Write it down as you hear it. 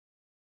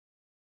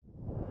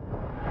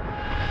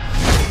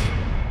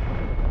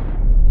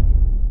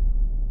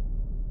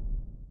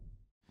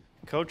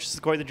Coach, this is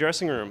quite the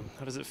dressing room.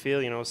 How does it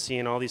feel,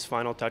 seeing all these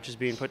final touches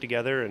being put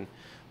together and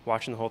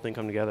watching the whole thing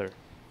come together?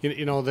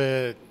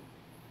 The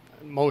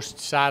most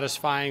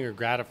satisfying or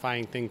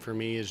gratifying thing for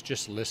me is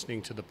just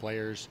listening to the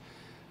players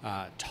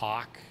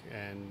talk,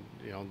 and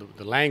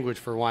the language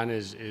for one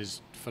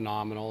is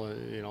phenomenal.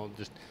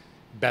 Just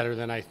better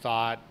than I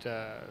thought.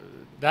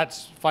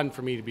 That's fun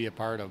for me to be a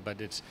part of,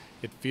 but it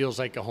feels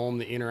like a home.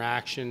 The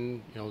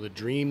interaction, the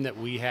dream that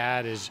we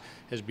had has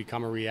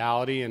become a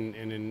reality, and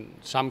in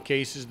some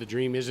cases the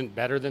dream is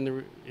better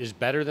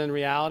than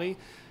reality.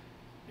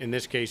 In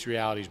this case,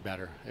 reality is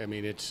better. I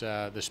mean, it's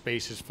the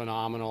space is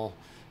phenomenal.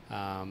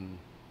 The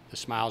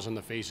smiles on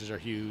the faces are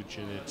huge,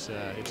 and it's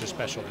a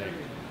special day.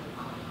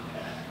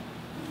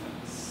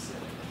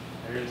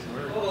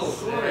 Oh,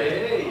 Corey,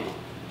 hey.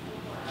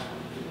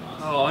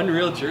 Oh,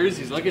 unreal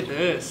jerseys. Look at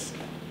this.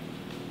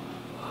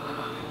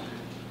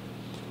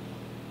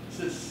 This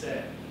is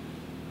sick.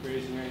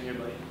 Raising right here,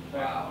 buddy.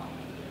 Wow.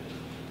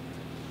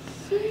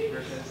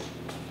 It's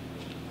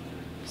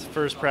the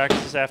first practice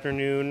this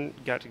afternoon.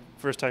 Got to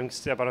first time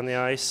step out on the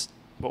ice.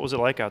 What was it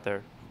like out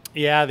there?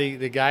 Yeah,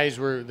 the guys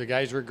were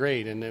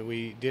great, and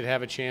we did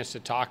have a chance to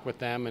talk with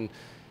them, and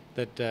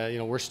that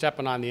we're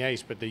stepping on the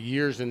ice, but the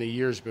years and the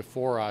years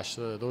before us,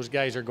 those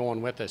guys are going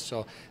with us.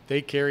 So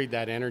they carried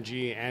that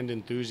energy and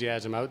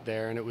enthusiasm out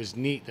there, and it was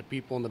neat. The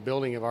people in the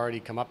building have already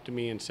come up to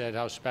me and said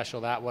how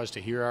special that was to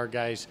hear our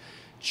guys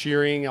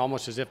cheering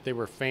almost as if they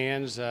were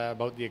fans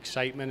about the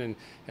excitement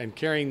and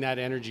carrying that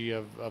energy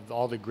of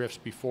all the Griffs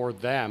before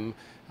them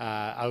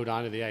out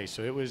onto the ice.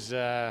 So it was,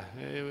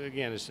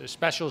 again,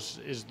 special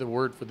is the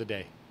word for the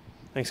day.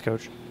 Thanks,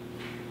 Coach.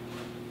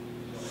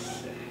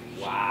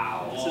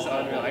 Wow. This is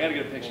unreal. I gotta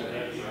get a picture of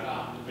this. Leave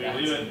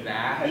it.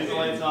 Leave the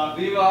lights off.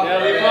 Leave off.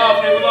 Yeah, leave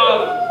off. Leave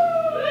off.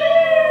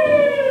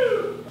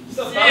 What's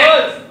up,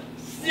 fellas?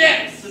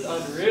 Yes. This is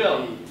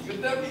unreal.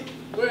 Good to be.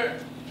 Where?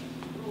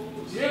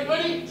 Yeah,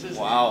 buddy. This is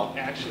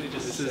actually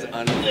just This is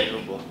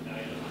unbelievable.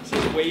 This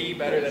is way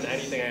better than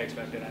anything I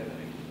expected, I think.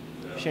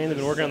 Shane, they've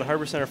been working on the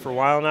Harbor Center for a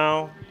while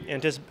now.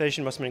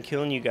 Anticipation must have been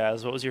killing you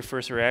guys. What was your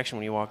first reaction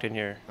when you walked in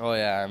here? Oh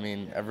yeah, I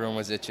mean, everyone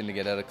was itching to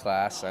get out of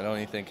class. I don't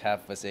even think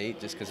half of us ate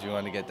just because we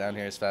wanted to get down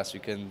here as fast as we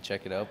could and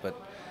check it out. But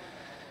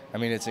I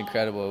mean, it's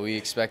incredible. We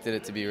expected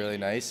it to be really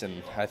nice,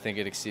 and I think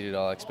it exceeded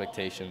all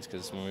expectations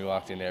because when we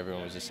walked in,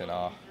 everyone was just in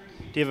awe.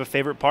 Do you have a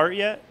favorite part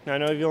yet? I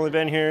know you've only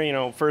been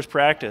here, first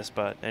practice,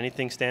 but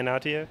anything stand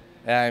out to you?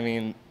 Yeah, I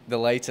mean, the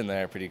lights in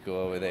there are pretty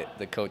cool.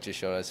 The coaches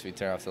showed us we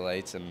turn off the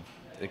lights, and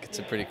it's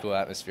a pretty cool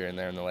atmosphere in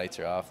there, and the lights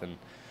are off, and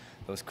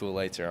those cool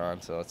lights are on,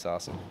 so it's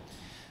awesome.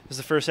 This is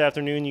the first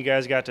afternoon you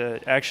guys got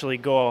to actually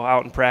go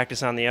out and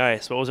practice on the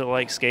ice. What was it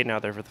like skating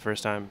out there for the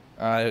first time?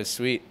 It was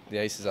sweet. The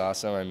ice is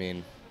awesome. I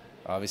mean,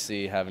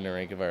 obviously having a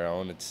rink of our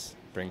own, it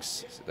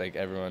brings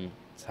everyone's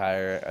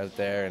higher out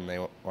there, and they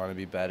want to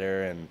be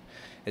better, and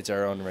it's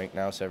our own rink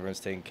now, so everyone's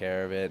taking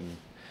care of it. And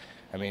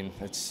I mean,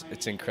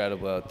 it's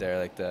incredible out there.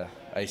 Like, the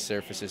ice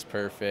surface is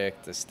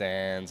perfect, the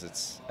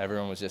stands.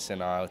 Everyone was just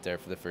in awe out there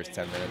for the first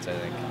 10 minutes, I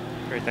think.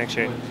 Great, thanks,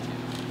 Shane.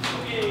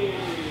 Okay.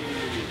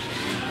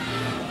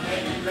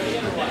 Ready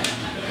or what?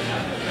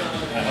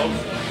 I hope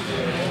so.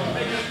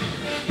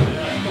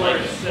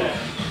 Like set.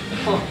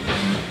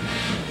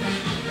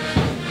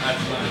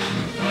 That's fine.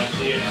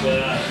 Honestly, it's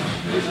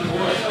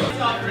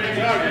lights off!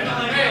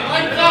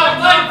 Lights off!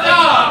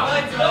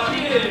 Lights off!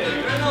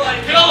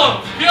 Kill him!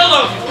 Kill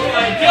him!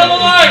 Kill the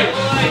light!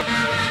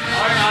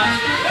 Or not.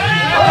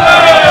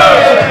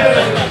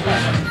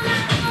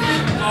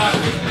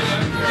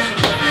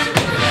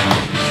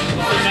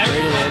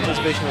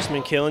 Anticipation must have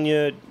been killing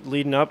you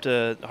leading up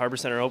to the Harbor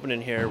Center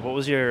opening here. What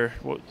was your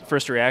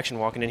first reaction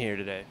walking in here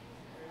today?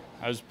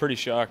 I was pretty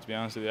shocked, to be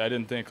honest with you. I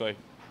didn't think, I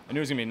knew it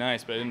was going to be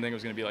nice, but I didn't think it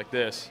was going to be like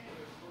this.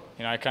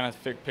 I kind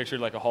of pictured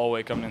like a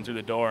hallway coming in through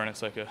the door, and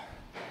it's like a,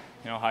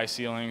 high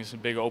ceilings, a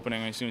big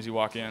opening as soon as you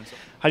walk in. So.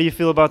 How do you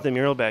feel about the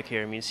mural back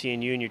here? I mean,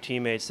 seeing you and your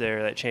teammates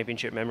there, that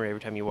championship memory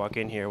every time you walk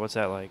in here, what's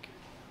that like?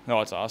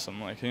 No, it's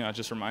awesome. It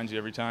just reminds you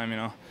every time,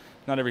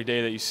 not every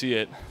day that you see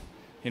it,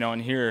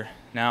 and here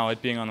now,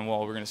 it being on the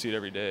wall, we're going to see it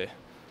every day.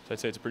 So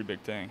I'd say it's a pretty big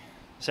thing.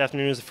 This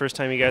afternoon is the first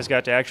time you guys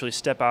got to actually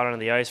step out onto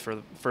the ice for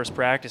the first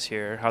practice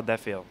here. How'd that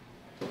feel?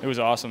 It was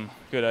awesome.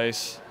 Good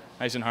ice,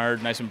 nice and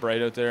hard, nice and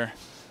bright out there.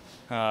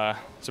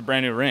 It's a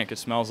brand new rink. It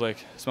smells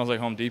like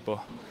Home Depot.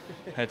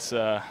 It's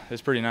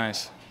pretty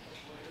nice.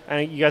 I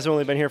think you guys have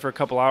only been here for a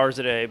couple hours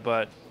today,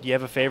 but do you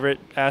have a favorite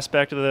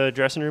aspect of the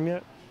dressing room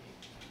yet?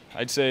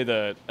 I'd say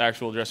the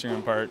actual dressing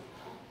room part.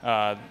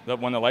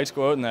 When the lights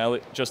go out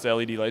and just the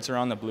LED lights are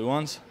on, the blue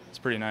ones, it's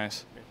pretty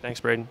nice. Thanks,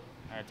 Braden.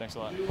 All right, thanks a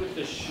lot. With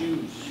the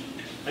shoes,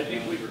 I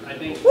think. Woo!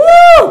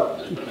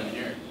 Let's put them in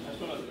here.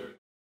 That's what I was